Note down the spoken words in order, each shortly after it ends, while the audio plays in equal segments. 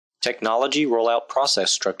Technology Rollout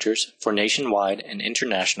Process Structures for Nationwide and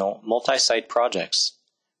International Multi-Site Projects,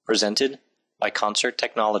 presented by Concert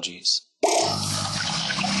Technologies.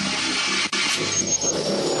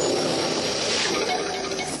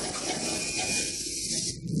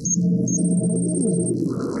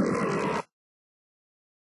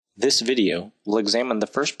 This video will examine the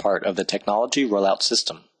first part of the technology rollout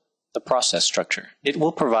system, the process structure. It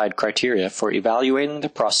will provide criteria for evaluating the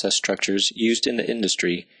process structures used in the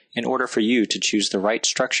industry in order for you to choose the right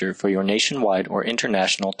structure for your nationwide or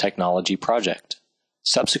international technology project.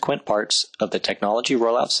 Subsequent parts of the technology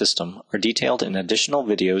rollout system are detailed in additional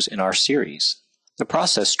videos in our series. The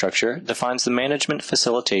process structure defines the management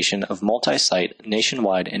facilitation of multi-site,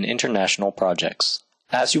 nationwide, and international projects.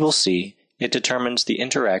 As you will see, it determines the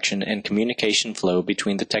interaction and communication flow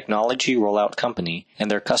between the technology rollout company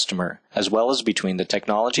and their customer, as well as between the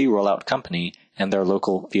technology rollout company and their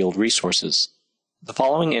local field resources. The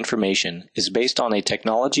following information is based on a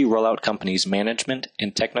technology rollout company's management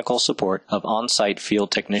and technical support of on-site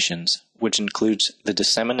field technicians, which includes the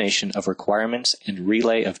dissemination of requirements and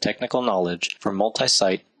relay of technical knowledge for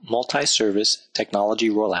multi-site, multi-service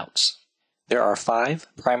technology rollouts. There are 5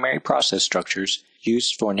 primary process structures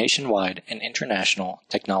used for nationwide and international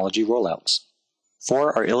technology rollouts.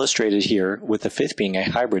 4 are illustrated here, with the 5th being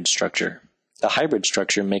a hybrid structure. The hybrid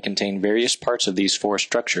structure may contain various parts of these 4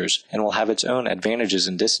 structures and will have its own advantages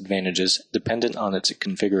and disadvantages dependent on its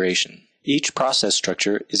configuration. Each process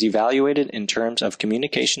structure is evaluated in terms of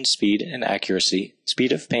communication speed and accuracy,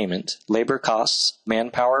 speed of payment, labor costs,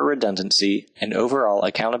 manpower redundancy, and overall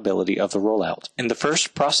accountability of the rollout. In the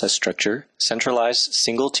first process structure, Centralized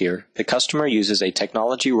Single-Tier, the customer uses a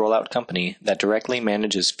technology rollout company that directly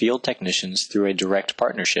manages field technicians through a direct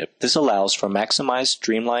partnership. This allows for maximized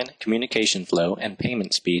streamlined communication flow and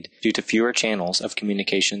payment speed due to fewer channels of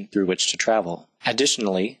communication through which to travel.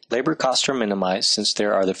 Additionally, labor costs are minimized since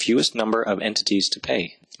there are the fewest number of entities to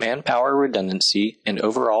pay. Manpower redundancy and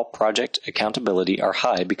overall project accountability are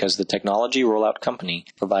high because the technology rollout company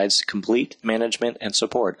provides complete management and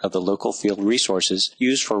support of the local field resources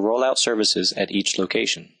used for rollout services at each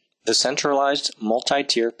location. The centralized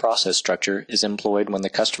multi-tier process structure is employed when the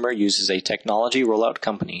customer uses a technology rollout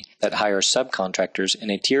company that hires subcontractors in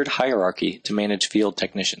a tiered hierarchy to manage field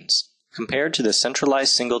technicians. Compared to the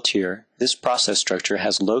centralized single-tier, this process structure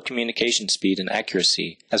has low communication speed and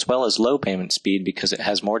accuracy, as well as low payment speed because it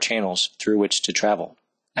has more channels through which to travel.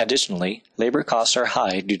 Additionally, labor costs are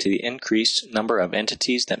high due to the increased number of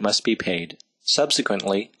entities that must be paid.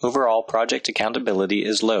 Subsequently, overall project accountability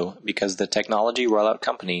is low because the technology rollout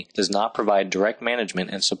company does not provide direct management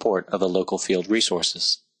and support of the local field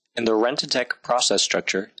resources. In the Rent-A-Tech process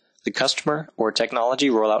structure, the customer or technology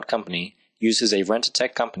rollout company uses a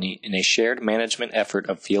rent-a-tech company in a shared management effort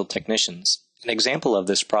of field technicians. An example of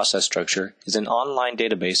this process structure is an online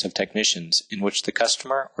database of technicians in which the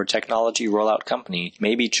customer or technology rollout company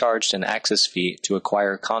may be charged an access fee to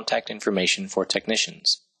acquire contact information for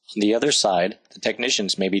technicians. On the other side, the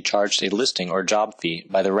technicians may be charged a listing or job fee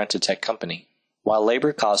by the rent-a-tech company. While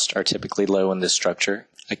labor costs are typically low in this structure,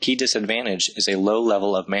 a key disadvantage is a low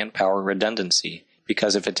level of manpower redundancy,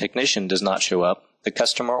 because if a technician does not show up, the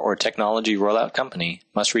customer or technology rollout company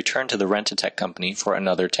must return to the rent-a-tech company for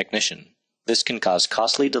another technician. This can cause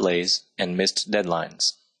costly delays and missed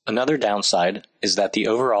deadlines. Another downside is that the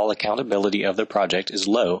overall accountability of the project is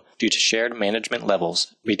low due to shared management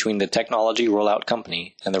levels between the technology rollout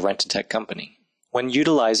company and the rent-a-tech company. When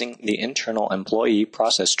utilizing the internal employee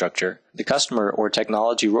process structure, the customer or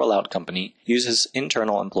technology rollout company uses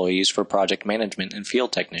internal employees for project management and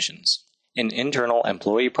field technicians. In internal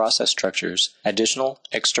employee process structures, additional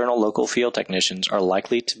external local field technicians are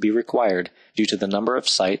likely to be required due to the number of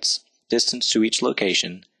sites, distance to each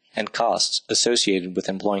location, and costs associated with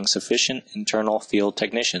employing sufficient internal field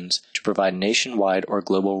technicians to provide nationwide or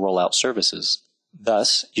global rollout services.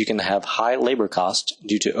 Thus, you can have high labor costs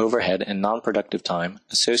due to overhead and non-productive time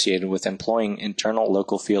associated with employing internal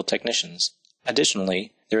local field technicians.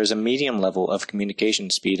 Additionally, there is a medium level of communication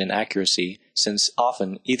speed and accuracy, since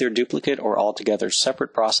often either duplicate or altogether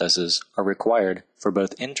separate processes are required for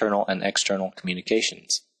both internal and external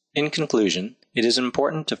communications. In conclusion, it is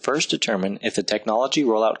important to first determine if the technology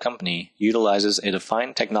rollout company utilizes a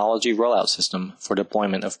defined technology rollout system for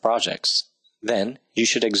deployment of projects. Then, you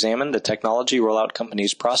should examine the technology rollout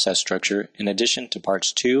company's process structure in addition to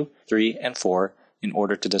parts 2, 3, and 4 in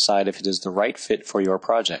order to decide if it is the right fit for your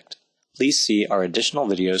project. Please see our additional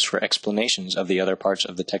videos for explanations of the other parts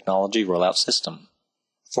of the technology rollout system.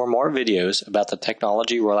 For more videos about the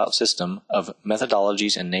technology rollout system of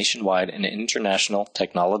methodologies in nationwide and international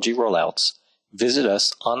technology rollouts, visit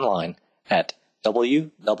us online at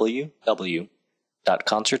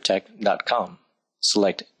www.concerttech.com.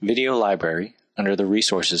 Select Video Library under the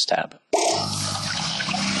Resources tab.